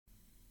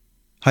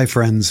Hi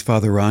friends,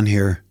 Father Ron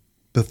here.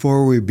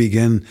 Before we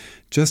begin,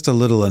 just a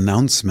little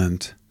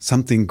announcement,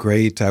 something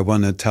great I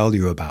want to tell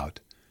you about.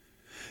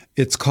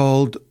 It's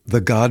called the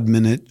God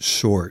Minute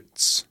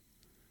Shorts.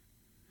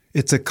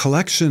 It's a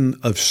collection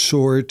of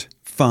short,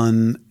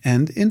 fun,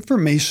 and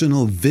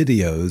informational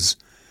videos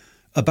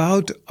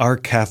about our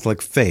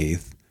Catholic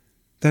faith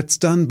that's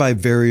done by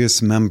various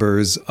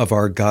members of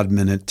our God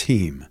Minute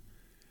team.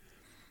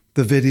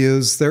 The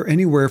videos, they're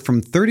anywhere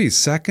from 30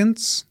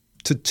 seconds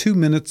to 2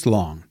 minutes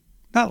long.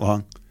 Not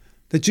long,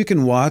 that you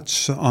can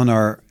watch on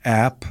our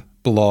app,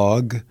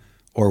 blog,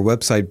 or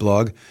website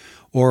blog,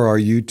 or our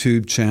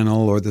YouTube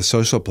channel or the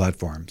social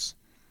platforms.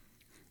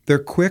 They're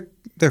quick,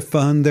 they're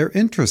fun, they're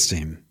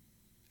interesting,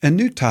 and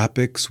new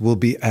topics will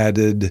be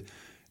added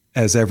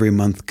as every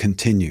month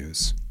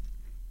continues.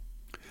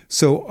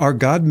 So our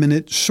God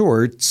Minute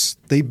Shorts,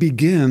 they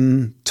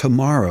begin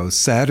tomorrow,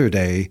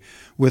 Saturday,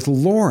 with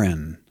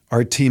Lauren,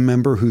 our team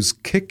member who's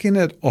kicking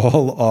it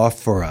all off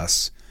for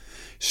us.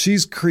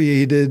 She's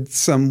created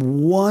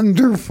some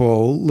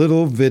wonderful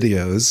little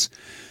videos,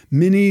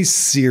 mini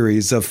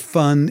series of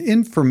fun,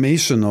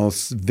 informational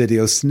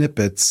video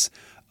snippets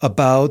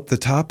about the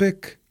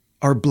topic,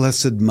 our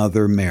Blessed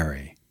Mother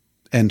Mary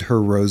and her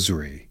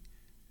rosary.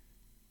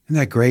 Isn't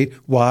that great?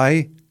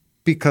 Why?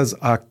 Because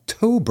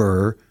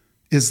October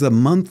is the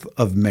month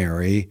of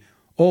Mary,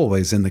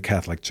 always in the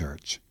Catholic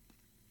Church.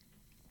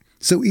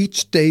 So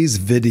each day's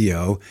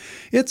video,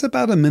 it's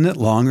about a minute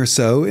long or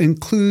so,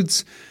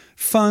 includes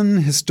fun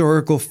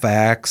historical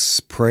facts,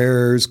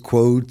 prayers,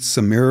 quotes,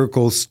 some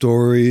miracle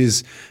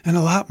stories, and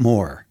a lot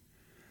more.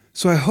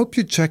 So I hope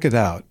you check it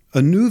out.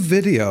 A new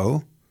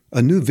video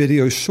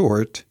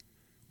short,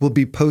 will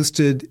be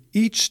posted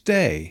each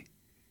day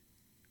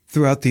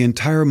throughout the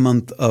entire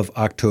month of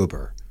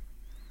October.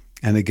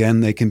 And again,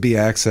 they can be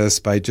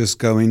accessed by just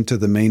going to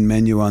the main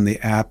menu on the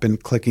app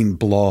and clicking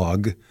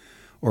blog,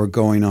 or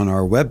going on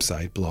our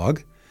website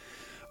blog,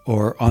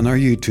 or on our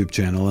YouTube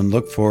channel and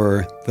look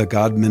for the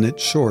God Minute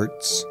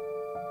Shorts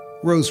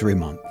Rosary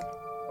Month.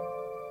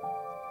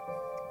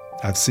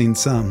 I've seen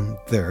some.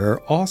 They're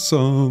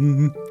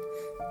awesome.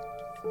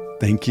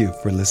 Thank you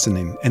for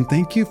listening, and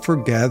thank you for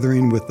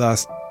gathering with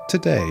us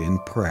today in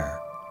prayer.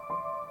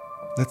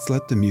 Let's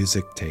let the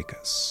music take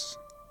us.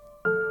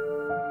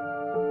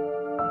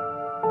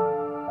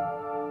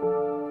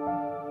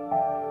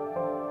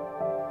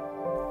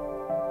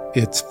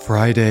 It's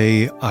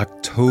Friday,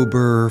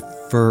 October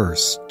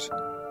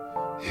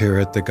 1st. Here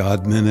at the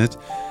God Minute,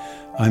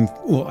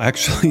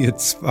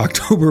 it's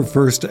October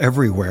 1st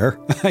everywhere,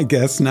 I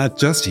guess, not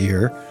just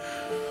here.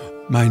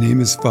 My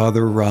name is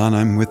Father Ron.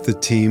 I'm with the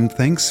team.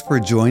 Thanks for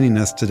joining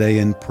us today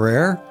in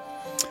prayer.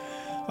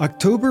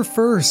 October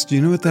 1st,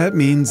 you know what that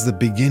means? The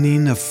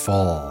beginning of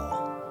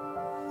fall.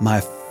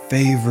 My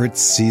favorite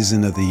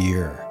season of the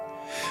year.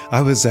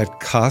 I was at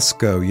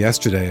Costco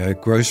yesterday, a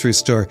grocery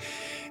store,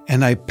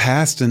 and I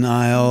passed an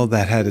aisle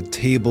that had a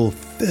table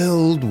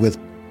filled with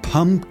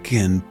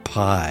pumpkin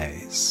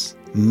pies.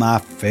 My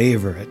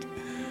favorite.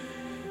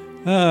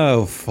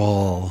 Oh,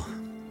 fall.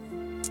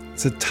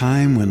 It's a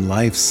time when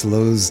life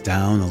slows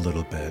down a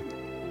little bit.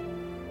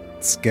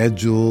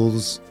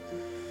 Schedules,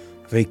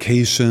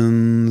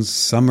 vacations,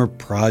 summer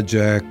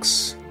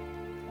projects,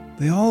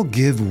 they all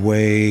give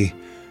way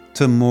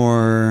to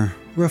more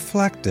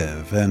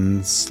reflective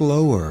and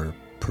slower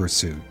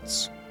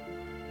pursuits.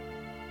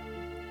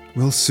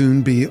 We'll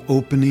soon be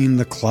opening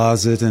the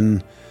closet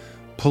and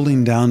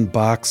pulling down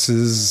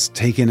boxes,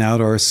 taking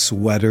out our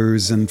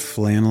sweaters and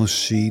flannel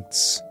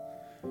sheets.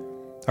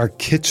 Our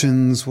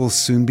kitchens will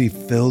soon be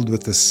filled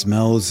with the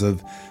smells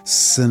of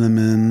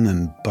cinnamon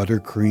and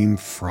buttercream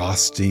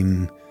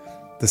frosting,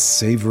 the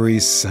savory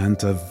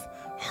scent of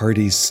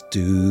hearty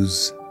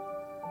stews.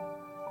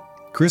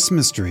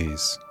 Christmas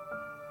trees,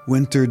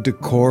 winter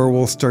decor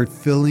will start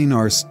filling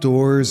our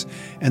stores,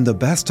 and the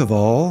best of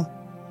all,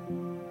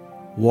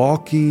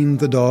 walking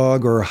the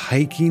dog or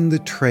hiking the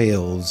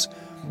trails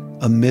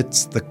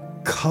amidst the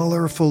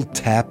colorful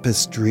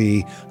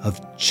tapestry of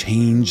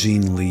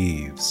changing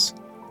leaves.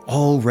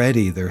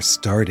 Already they're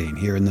starting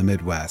here in the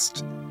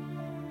Midwest.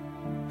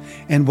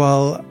 And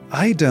while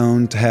I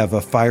don't have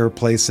a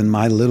fireplace in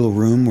my little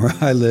room where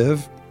I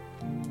live,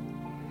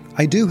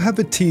 I do have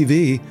a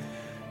TV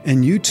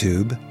and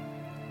YouTube.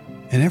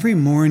 And every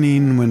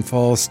morning when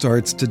fall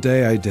starts,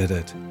 today I did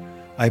it,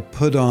 I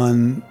put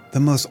on the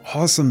most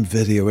awesome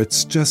video.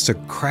 It's just a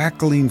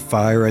crackling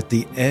fire at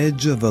the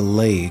edge of a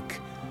lake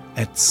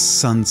at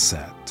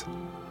sunset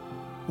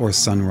or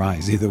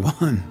sunrise, either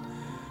one.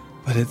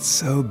 But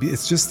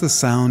it's just the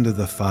sound of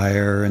the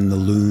fire and the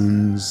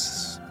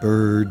loons,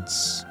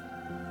 birds.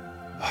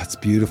 Oh, it's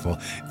beautiful.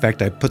 In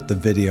fact, I put the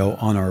video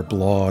on our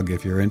blog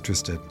if you're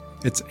interested.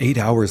 It's 8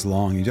 hours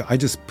long. I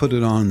just put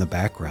it on in the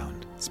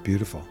background. It's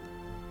beautiful.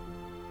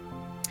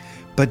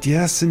 But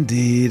yes,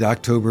 indeed,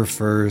 October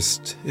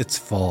 1st, it's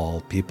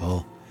fall,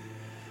 people.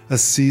 A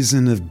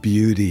season of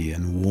beauty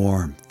and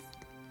warmth.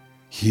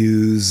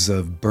 Hues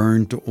of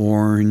burnt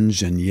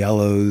orange and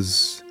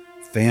yellows,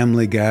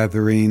 family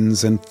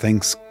gatherings and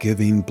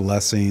Thanksgiving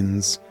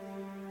blessings.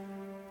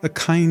 a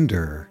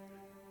kinder,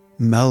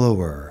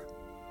 mellower,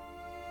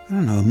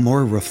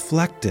 more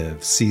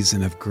reflective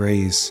season of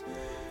grace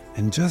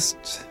and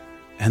just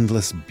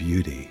endless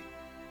beauty.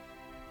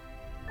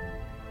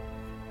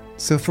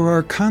 So for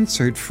our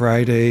Concert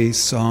Friday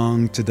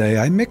song today,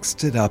 I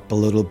mixed it up a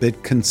little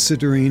bit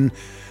considering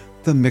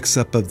the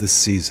mix-up of the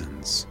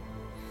seasons.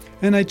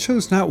 And I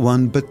chose not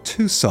one but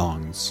two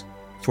songs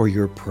for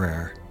your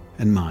prayer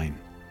and mine.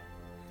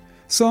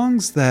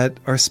 Songs that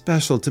are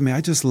special to me,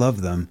 I just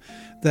love them,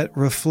 that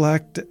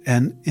reflect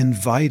and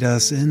invite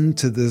us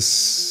into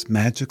this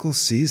magical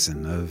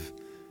season of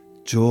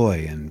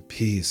joy and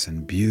peace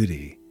and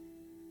beauty,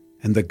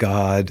 and the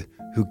God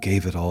who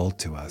gave it all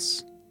to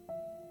us.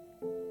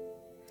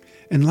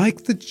 And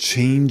like the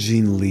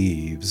changing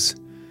leaves,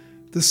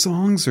 the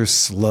songs are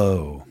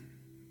slow,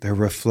 they're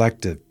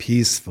reflective,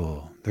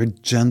 peaceful, they're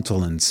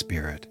gentle in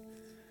spirit.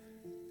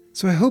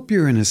 So I hope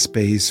you're in a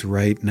space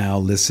right now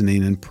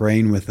listening and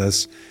praying with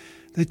us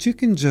that you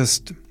can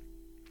just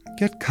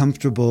get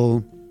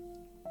comfortable,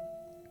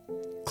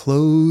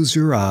 close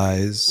your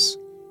eyes,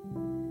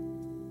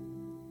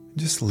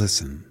 just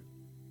listen,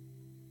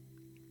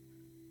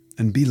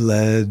 and be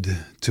led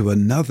to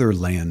another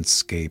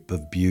landscape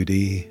of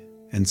beauty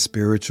and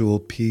spiritual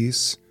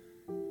peace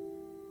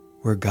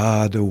where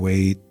God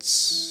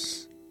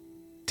awaits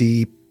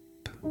deep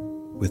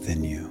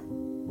within you.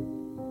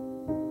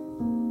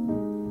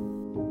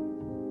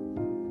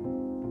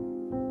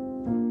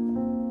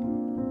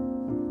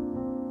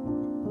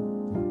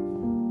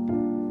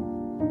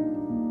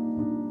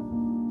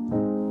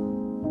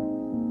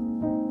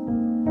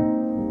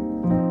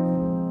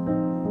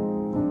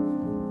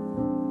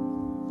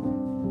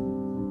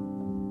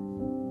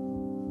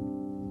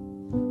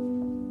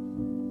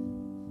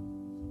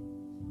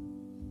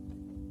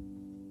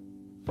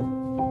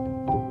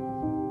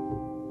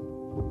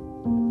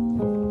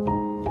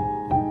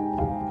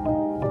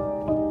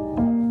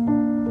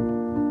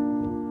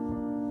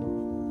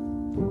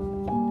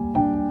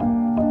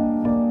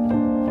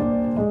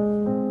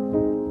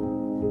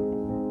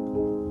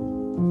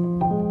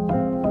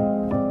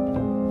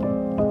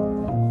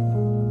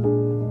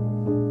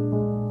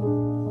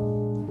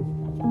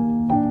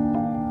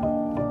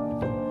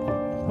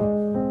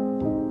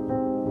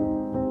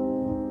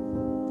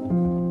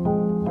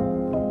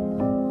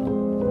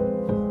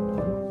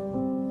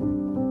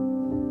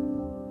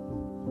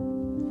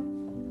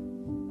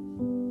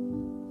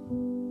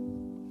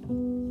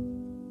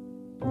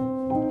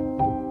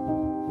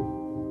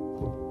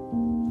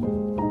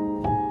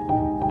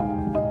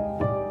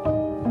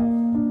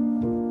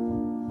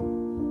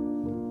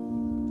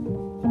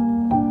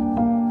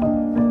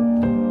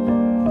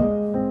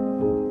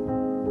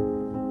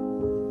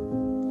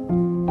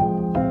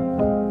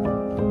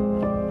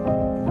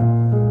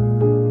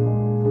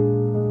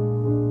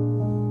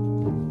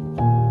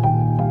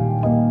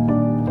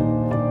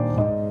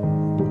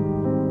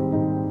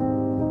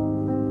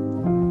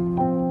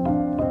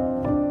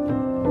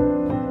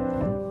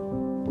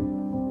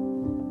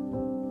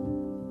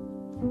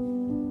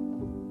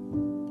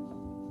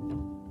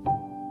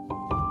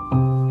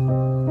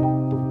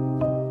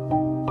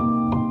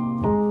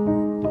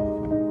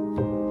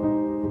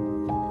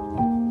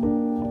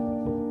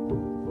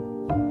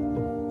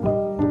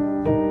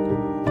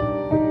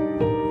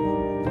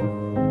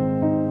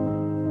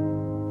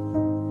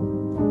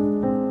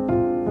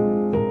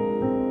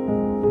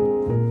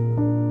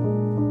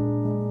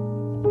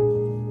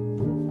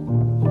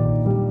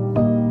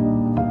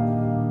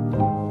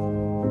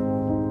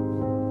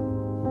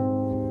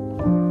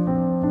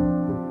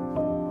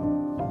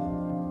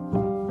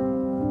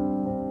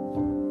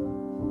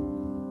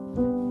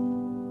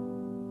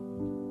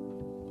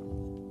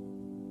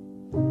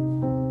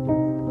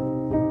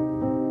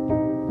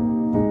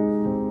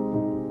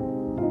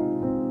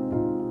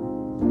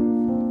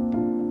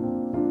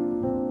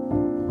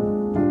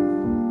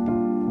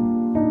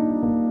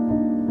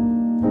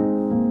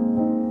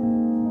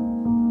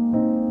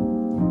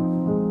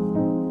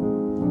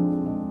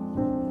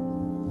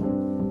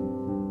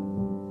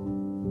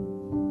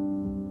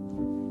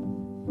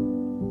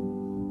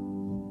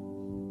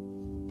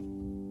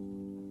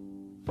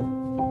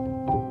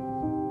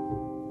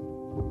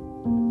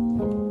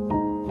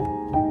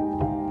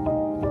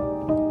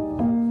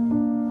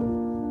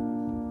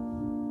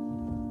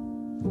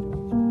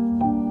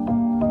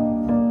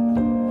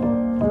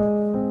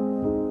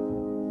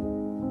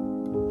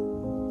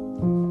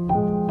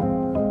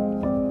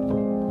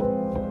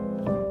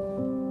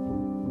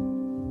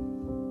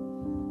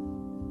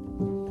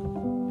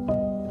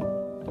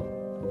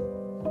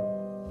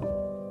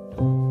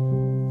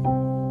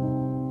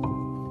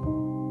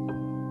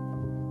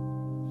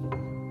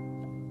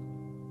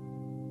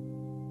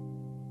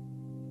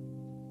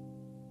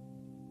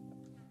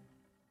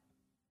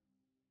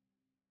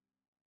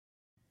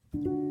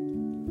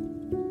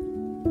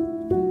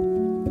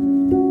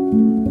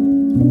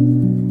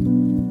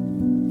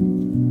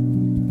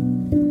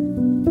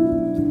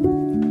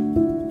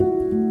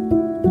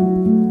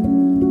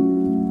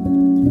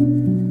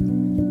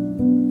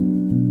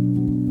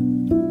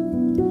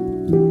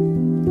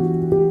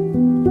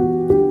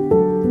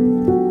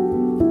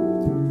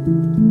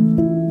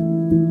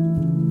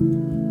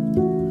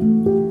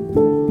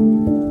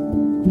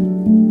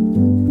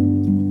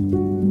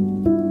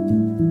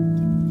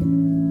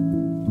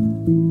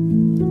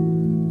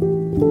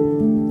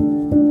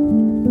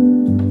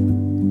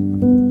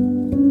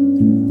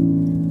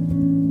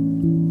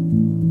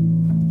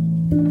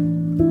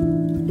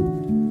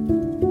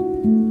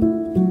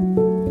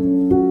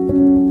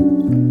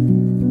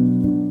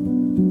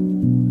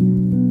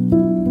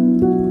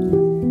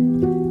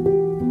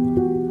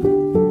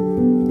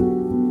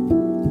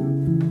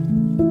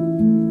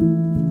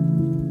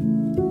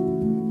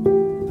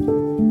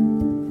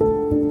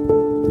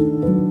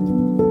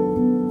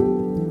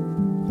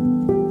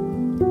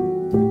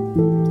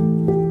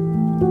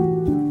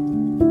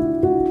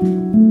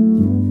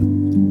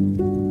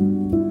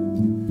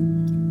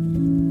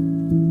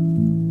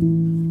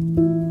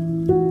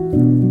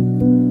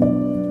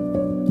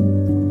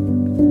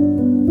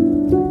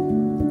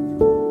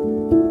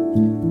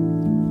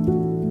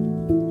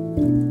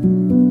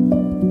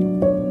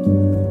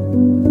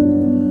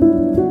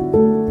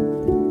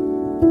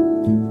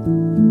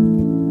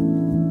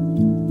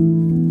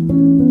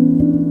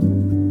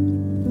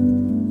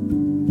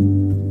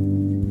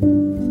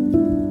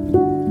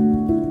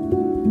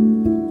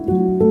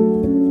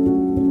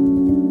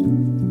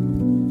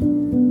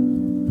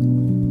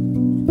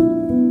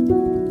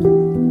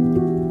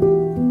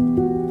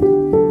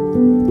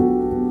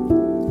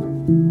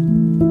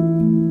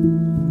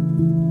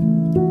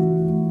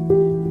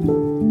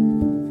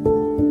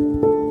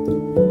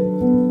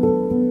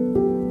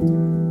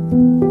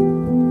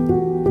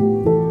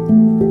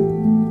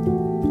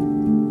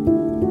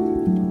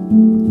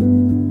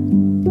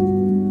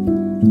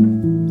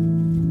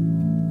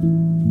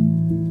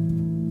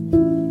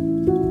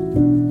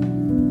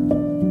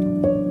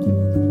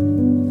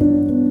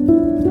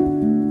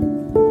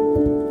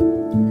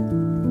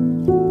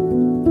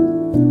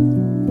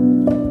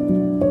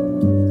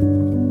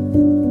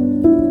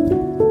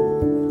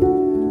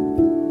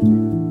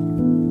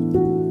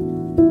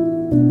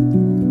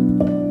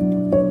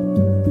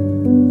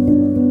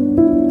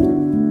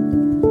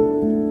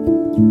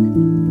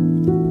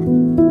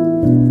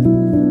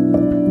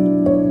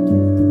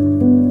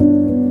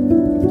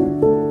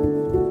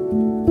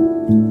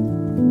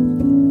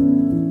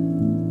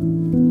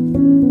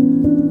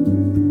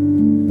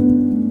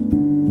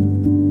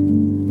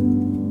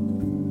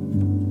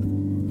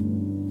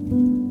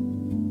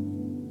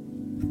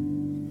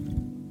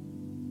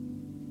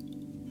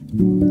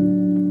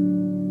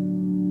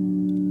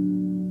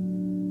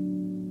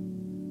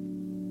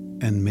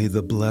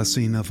 the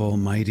blessing of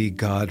Almighty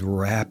God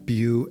wrap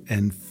you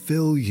and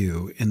fill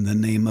you in the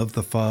name of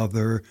the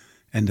Father,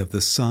 and of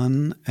the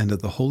Son, and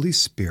of the Holy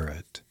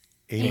Spirit.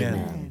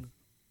 Amen.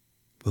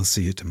 We'll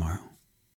see you tomorrow.